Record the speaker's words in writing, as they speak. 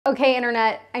Okay,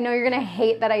 internet, I know you're gonna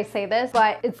hate that I say this,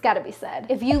 but it's gotta be said.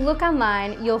 If you look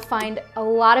online, you'll find a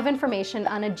lot of information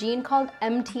on a gene called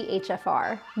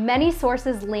MTHFR. Many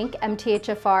sources link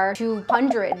MTHFR to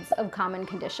hundreds of common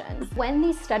conditions. When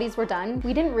these studies were done,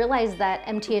 we didn't realize that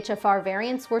MTHFR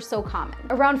variants were so common.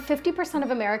 Around 50%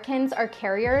 of Americans are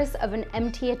carriers of an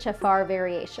MTHFR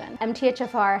variation.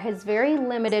 MTHFR has very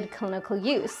limited clinical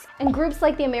use, and groups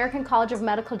like the American College of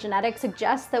Medical Genetics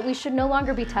suggest that we should no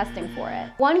longer be testing for it.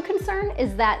 One concern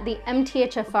is that the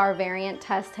MTHFR variant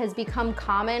test has become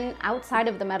common outside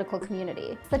of the medical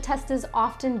community. The test is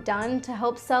often done to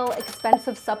help sell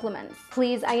expensive supplements.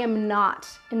 Please, I am not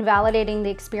invalidating the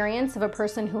experience of a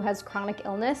person who has chronic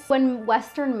illness. When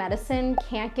Western medicine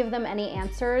can't give them any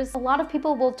answers, a lot of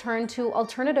people will turn to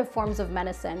alternative forms of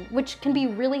medicine, which can be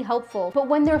really helpful. But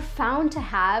when they're found to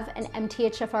have an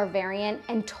MTHFR variant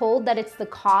and told that it's the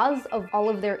cause of all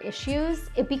of their issues,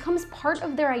 it becomes part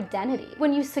of their identity.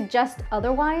 When you suggest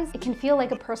otherwise, it can feel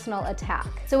like a personal attack.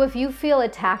 So if you feel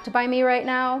attacked by me right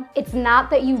now, it's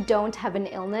not that you don't have an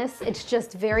illness, it's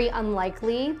just very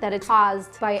unlikely that it's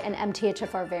caused by an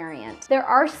MTHFR variant. There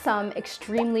are some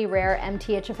extremely rare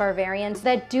MTHFR variants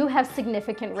that do have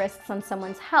significant risks on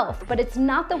someone's health, but it's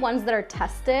not the ones that are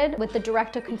tested with the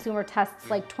direct-to-consumer tests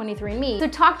like 23andMe. So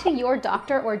talk to your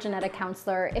doctor or genetic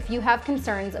counselor if you have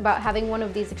concerns about having one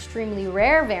of these extremely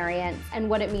rare variants and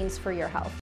what it means for your health.